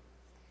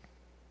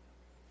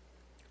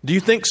 Do you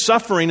think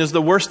suffering is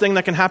the worst thing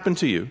that can happen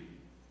to you?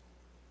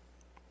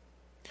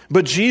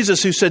 But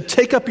Jesus, who said,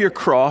 take up your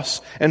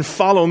cross and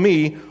follow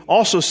me,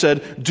 also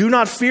said, do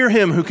not fear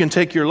him who can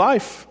take your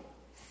life.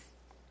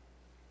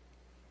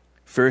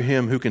 Fear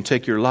him who can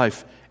take your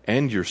life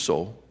and your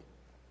soul.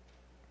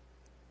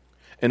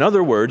 In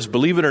other words,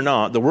 believe it or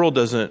not, the world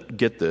doesn't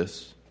get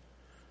this,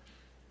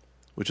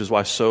 which is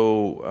why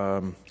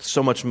so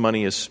much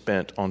money is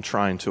spent on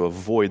trying to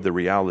avoid the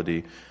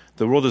reality.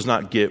 The world does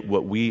not get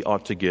what we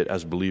ought to get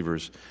as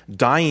believers.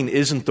 Dying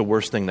isn't the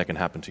worst thing that can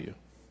happen to you.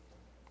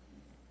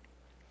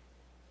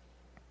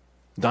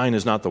 Dying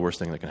is not the worst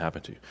thing that can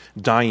happen to you.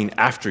 Dying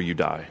after you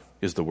die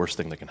is the worst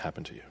thing that can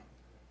happen to you.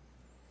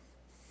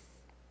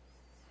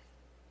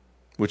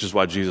 Which is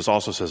why Jesus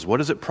also says, what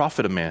does it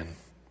profit a man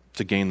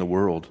to gain the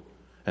world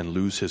and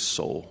lose his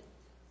soul?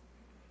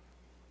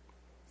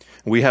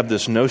 We have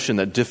this notion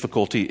that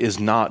difficulty is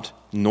not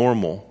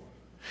normal.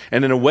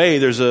 And in a way,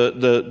 there's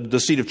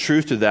the seed of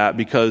truth to that,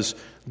 because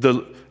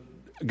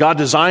God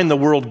designed the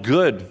world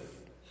good.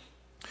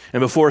 And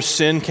before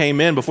sin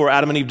came in, before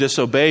Adam and Eve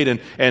disobeyed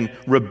and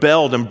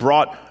rebelled and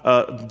brought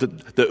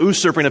the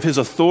usurping of his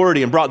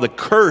authority and brought the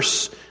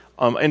curse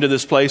into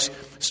this place,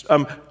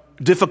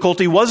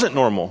 difficulty wasn't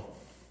normal.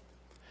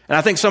 And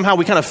I think somehow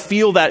we kind of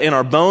feel that in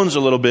our bones a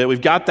little bit.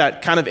 We've got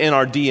that kind of in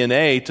our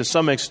DNA to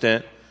some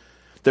extent.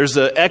 There's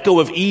the echo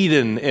of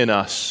Eden in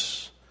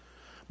us.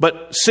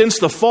 But since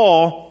the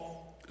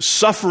fall,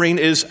 suffering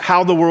is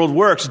how the world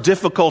works.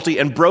 Difficulty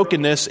and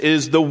brokenness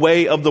is the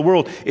way of the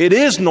world. It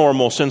is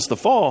normal since the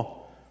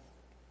fall.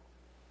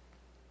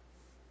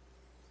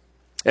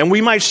 And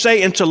we might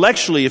say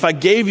intellectually, if I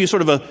gave you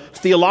sort of a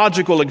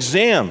theological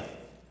exam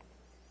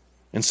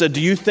and said,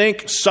 do you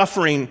think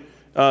suffering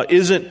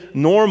isn't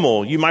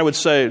normal. You might would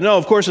say, no,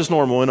 of course it's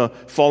normal in a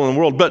fallen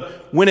world.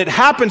 But when it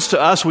happens to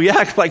us, we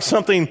act like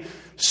something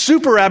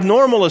super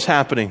abnormal is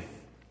happening.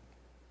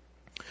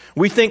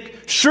 We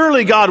think,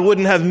 surely God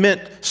wouldn't have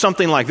meant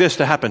something like this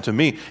to happen to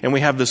me. And we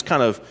have this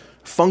kind of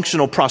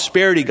functional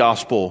prosperity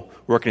gospel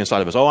working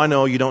inside of us. Oh, I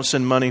know you don't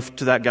send money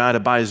to that guy to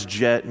buy his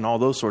jet and all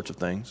those sorts of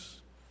things.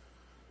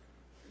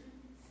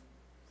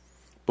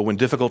 But when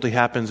difficulty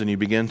happens and you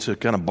begin to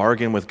kind of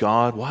bargain with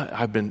God, what?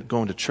 I've been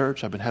going to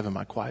church. I've been having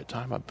my quiet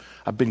time.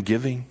 I've been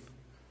giving.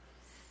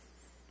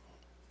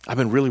 I've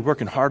been really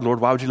working hard, Lord.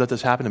 Why would you let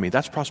this happen to me?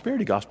 That's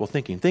prosperity gospel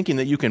thinking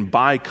that you can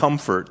buy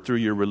comfort through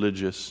your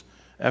religious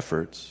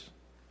efforts.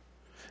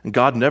 And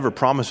God never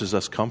promises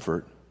us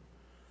comfort,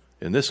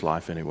 in this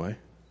life anyway.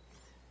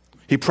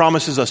 He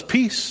promises us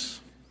peace.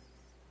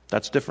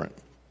 That's different.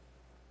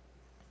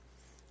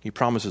 He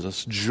promises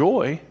us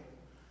joy.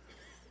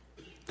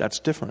 That's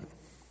different.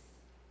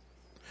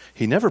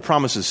 He never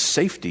promises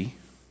safety,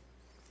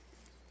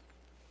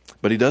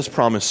 but he does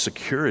promise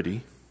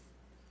security.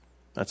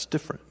 That's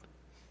different.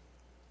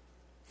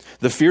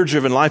 The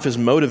fear-driven life is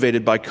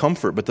motivated by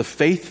comfort, but the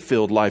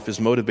faith-filled life is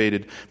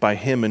motivated by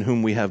him in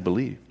whom we have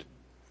believed.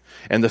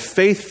 And the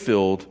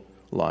faith-filled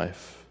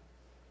life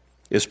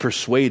is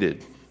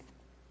persuaded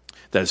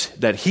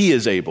that he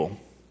is able,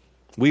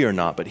 we are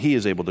not, but he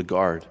is able to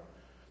guard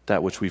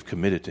that which we've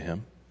committed to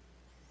him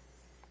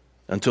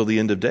until the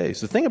end of days.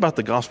 The thing about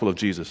the gospel of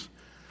Jesus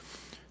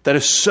that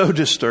is so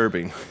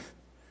disturbing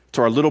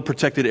to our little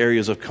protected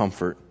areas of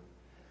comfort,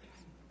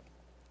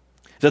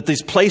 that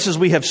these places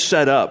we have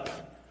set up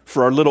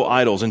for our little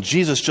idols, and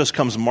Jesus just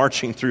comes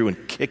marching through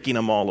and kicking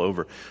them all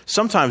over.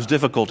 Sometimes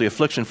difficulty,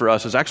 affliction for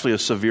us is actually a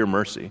severe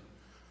mercy.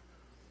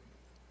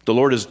 The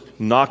Lord is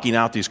knocking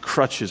out these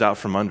crutches out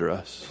from under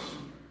us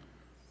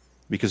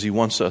because he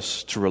wants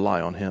us to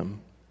rely on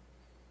him.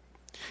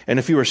 And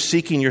if you are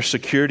seeking your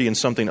security in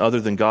something other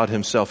than God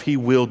himself, he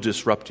will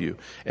disrupt you,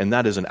 and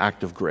that is an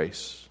act of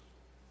grace.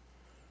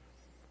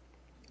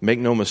 Make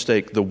no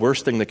mistake, the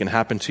worst thing that can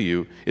happen to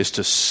you is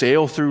to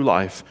sail through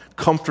life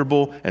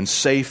comfortable and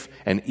safe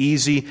and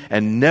easy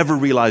and never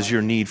realize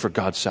your need for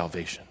God's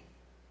salvation.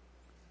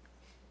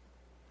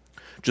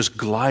 Just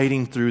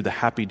gliding through the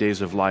happy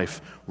days of life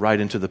right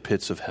into the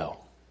pits of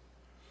hell.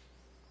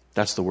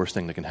 That's the worst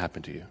thing that can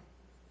happen to you,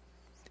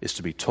 is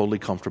to be totally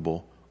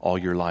comfortable all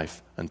your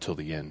life until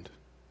the end,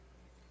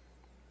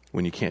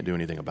 when you can't do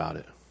anything about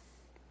it.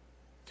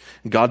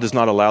 God does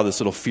not allow this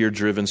little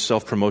fear-driven,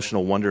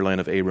 self-promotional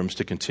wonderland of Abram's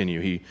to continue.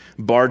 He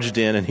barged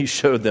in and he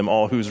showed them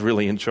all who's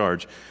really in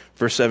charge.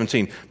 Verse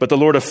 17, but the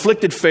Lord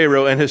afflicted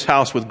Pharaoh and his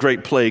house with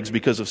great plagues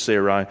because of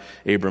Sarai,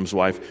 Abram's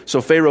wife.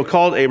 So Pharaoh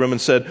called Abram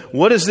and said,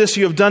 what is this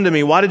you have done to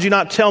me? Why did you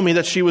not tell me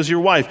that she was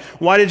your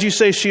wife? Why did you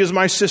say she is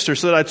my sister,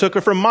 so that I took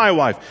her from my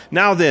wife?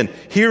 Now then,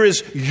 here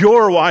is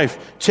your wife.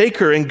 Take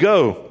her and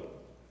go.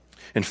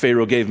 And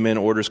Pharaoh gave men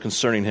orders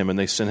concerning him, and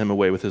they sent him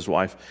away with his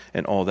wife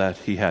and all that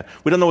he had.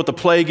 We don't know what the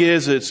plague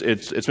is.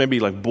 It's maybe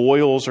like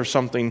boils or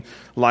something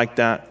like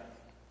that.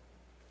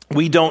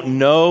 We don't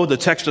know. The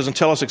text doesn't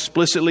tell us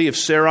explicitly if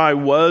Sarai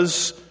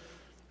was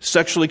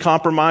sexually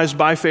compromised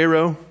by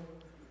Pharaoh.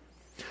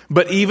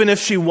 But even if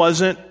she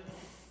wasn't,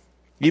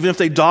 even if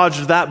they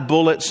dodged that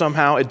bullet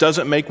somehow, it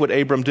doesn't make what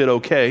Abram did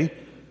okay.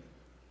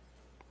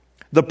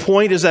 The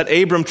point is that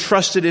Abram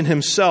trusted in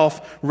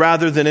himself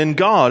rather than in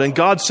God. And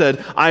God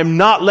said, I'm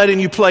not letting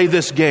you play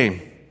this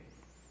game.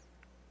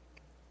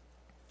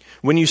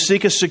 When you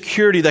seek a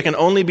security that can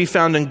only be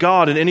found in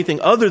God and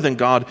anything other than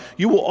God,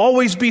 you will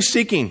always be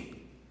seeking.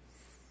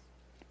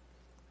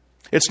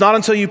 It's not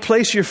until you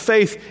place your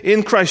faith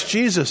in Christ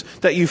Jesus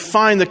that you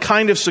find the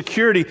kind of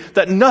security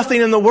that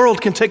nothing in the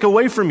world can take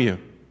away from you.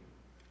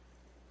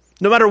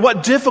 No matter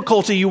what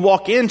difficulty you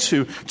walk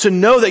into, to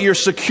know that you're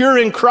secure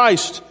in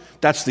Christ,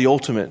 that's the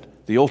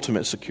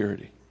ultimate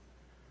security.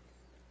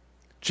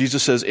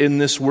 Jesus says, in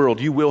this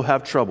world, you will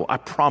have trouble. I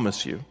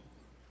promise you.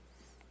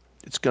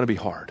 It's going to be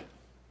hard.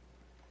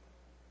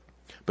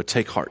 But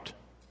take heart.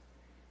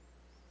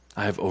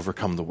 I have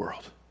overcome the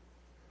world.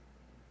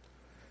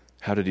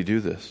 How did he do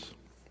this?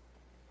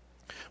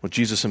 Well,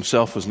 Jesus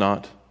himself was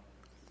not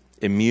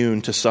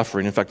immune to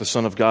suffering. In fact, the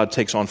Son of God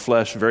takes on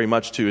flesh very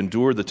much to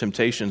endure the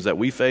temptations that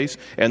we face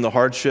and the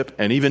hardship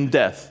and even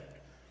death.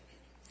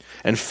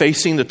 And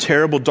facing the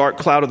terrible dark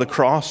cloud of the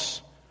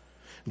cross,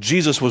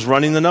 Jesus was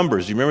running the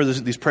numbers. You remember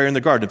these prayer in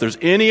the garden? If there's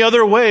any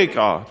other way,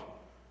 God,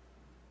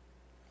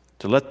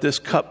 to let this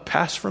cup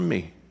pass from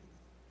me,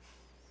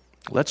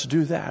 let's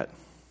do that.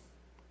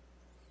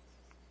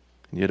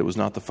 And yet it was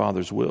not the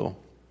Father's will.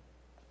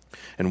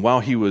 And while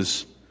he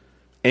was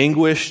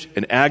anguished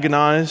and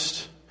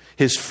agonized,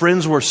 his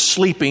friends were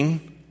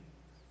sleeping,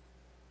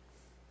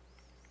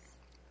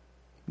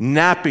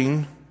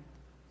 napping,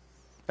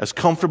 as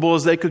comfortable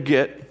as they could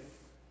get.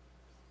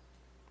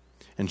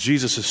 And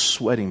Jesus is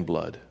sweating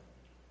blood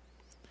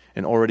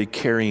and already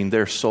carrying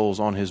their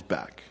souls on his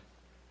back,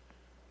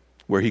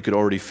 where he could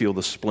already feel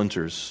the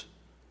splinters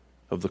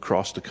of the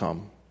cross to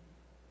come.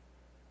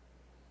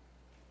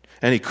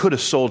 And he could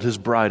have sold his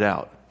bride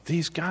out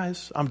these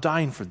guys? I'm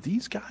dying for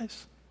these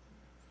guys?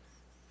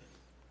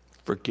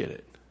 Forget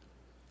it.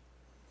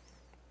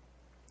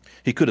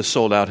 He could have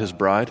sold out his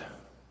bride,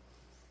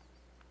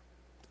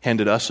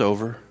 handed us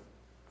over,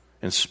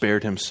 and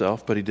spared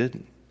himself, but he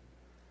didn't.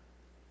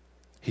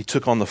 He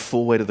took on the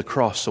full weight of the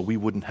cross so we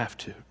wouldn't have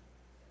to.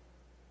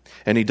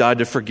 And he died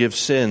to forgive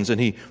sins, and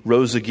he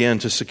rose again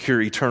to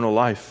secure eternal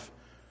life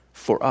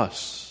for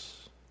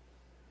us.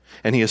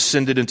 And he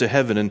ascended into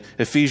heaven. And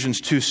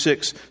Ephesians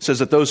 2:6 says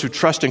that those who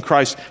trust in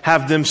Christ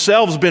have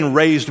themselves been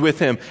raised with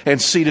him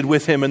and seated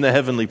with him in the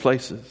heavenly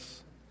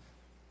places.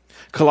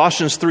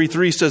 Colossians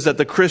 3:3 says that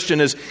the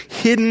Christian is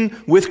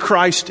hidden with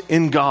Christ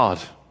in God.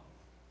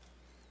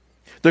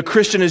 The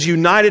Christian is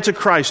united to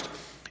Christ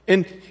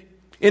and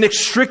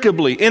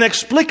inexplicably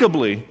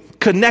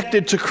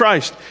connected to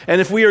Christ. And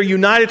if we are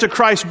united to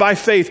Christ by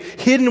faith,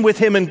 hidden with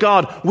him in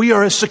God, we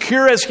are as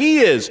secure as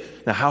he is.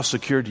 Now, how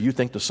secure do you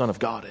think the Son of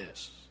God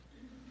is?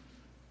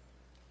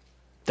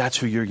 That's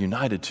who you're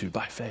united to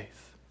by faith.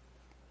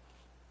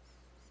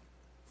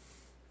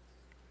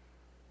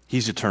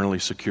 He's eternally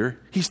secure.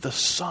 He's the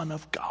Son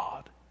of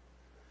God.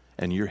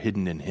 And you're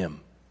hidden in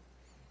him.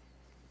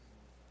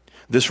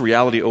 This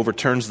reality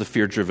overturns the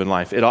fear-driven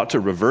life. It ought to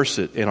reverse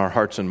it in our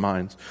hearts and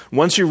minds.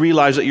 Once you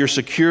realize that your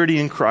security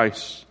in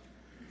Christ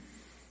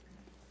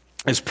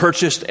is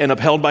purchased and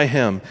upheld by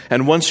him,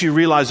 and once you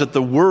realize that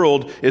the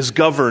world is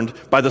governed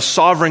by the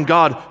sovereign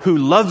God who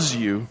loves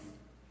you,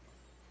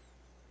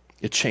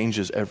 it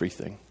changes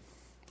everything,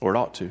 or it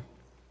ought to.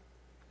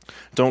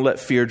 Don't let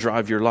fear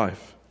drive your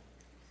life.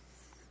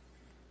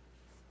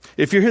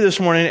 If you're here this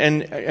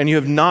morning and you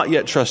have not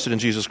yet trusted in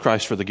Jesus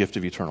Christ for the gift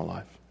of eternal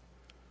life,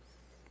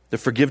 the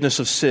forgiveness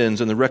of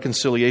sins and the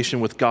reconciliation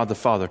with God the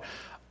Father,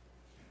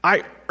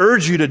 I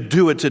urge you to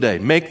do it today.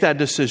 Make that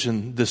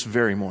decision this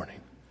very morning.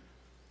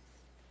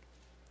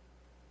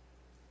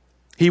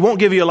 He won't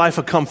give you a life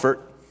of comfort.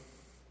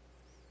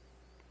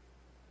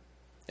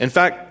 In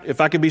fact,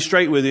 if I could be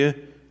straight with you,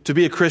 to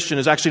be a Christian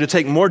is actually to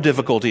take more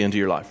difficulty into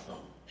your life.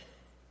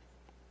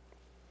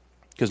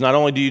 Because not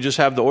only do you just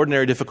have the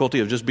ordinary difficulty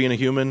of just being a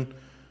human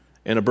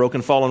in a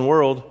broken, fallen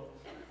world,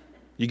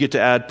 you get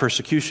to add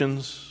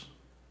persecutions,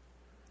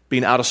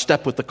 being out of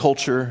step with the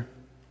culture,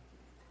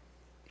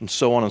 and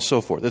so on and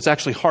so forth. It's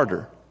actually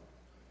harder.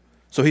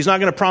 So he's not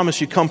going to promise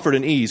you comfort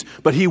and ease,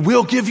 but he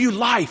will give you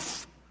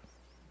life.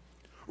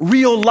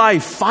 Real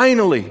life,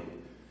 finally.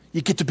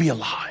 You get to be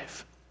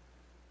alive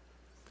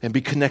and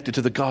be connected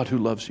to the God who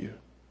loves you.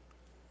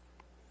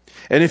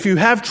 And if you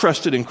have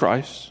trusted in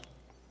Christ,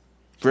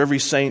 for every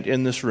saint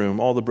in this room,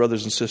 all the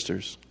brothers and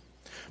sisters,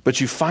 but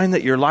you find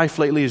that your life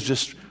lately is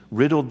just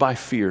riddled by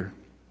fear,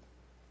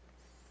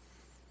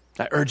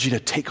 I urge you to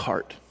take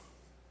heart.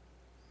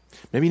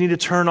 Maybe you need to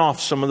turn off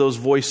some of those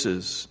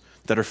voices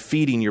that are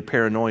feeding your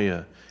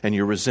paranoia and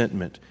your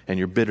resentment and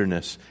your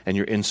bitterness and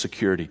your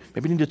insecurity.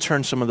 Maybe you need to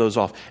turn some of those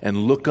off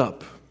and look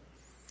up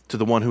to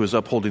the one who is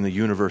upholding the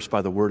universe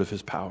by the word of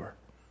his power.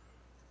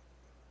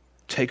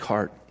 Take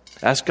heart.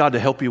 Ask God to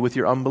help you with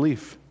your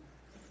unbelief.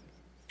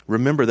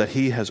 Remember that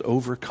he has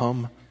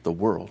overcome the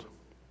world.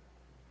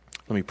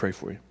 Let me pray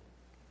for you.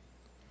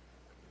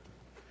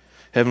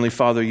 Heavenly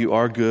Father, you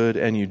are good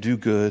and you do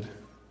good.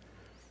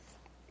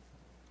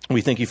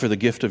 We thank you for the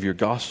gift of your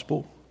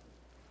gospel,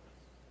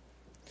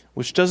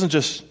 which doesn't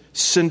just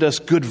send us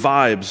good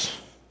vibes,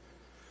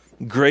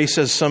 grace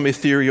as some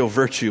ethereal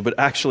virtue, but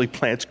actually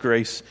plants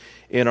grace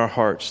in our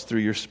hearts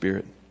through your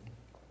Spirit.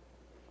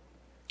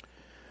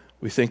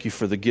 We thank you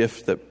for the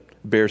gift that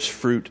bears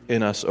fruit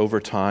in us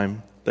over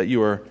time, that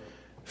you are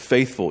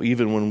faithful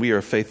even when we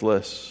are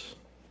faithless.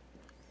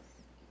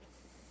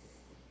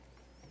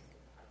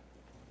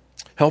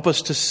 Help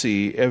us to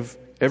see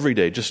every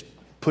day, just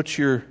put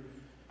your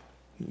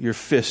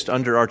fist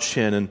under our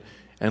chin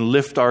and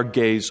lift our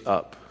gaze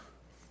up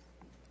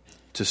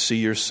to see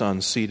your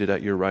Son seated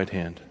at your right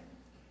hand.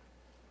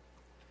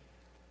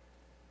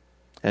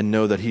 And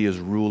know that he is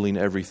ruling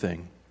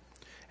everything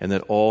and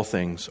that all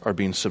things are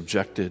being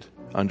subjected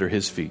under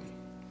his feet.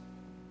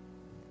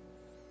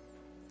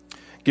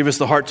 Give us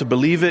the heart to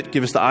believe it.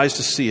 Give us the eyes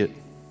to see it.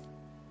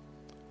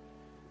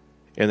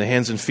 And the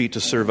hands and feet to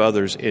serve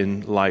others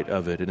in light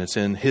of it. And it's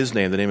in his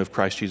name, the name of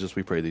Christ Jesus,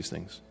 we pray these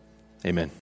things. Amen.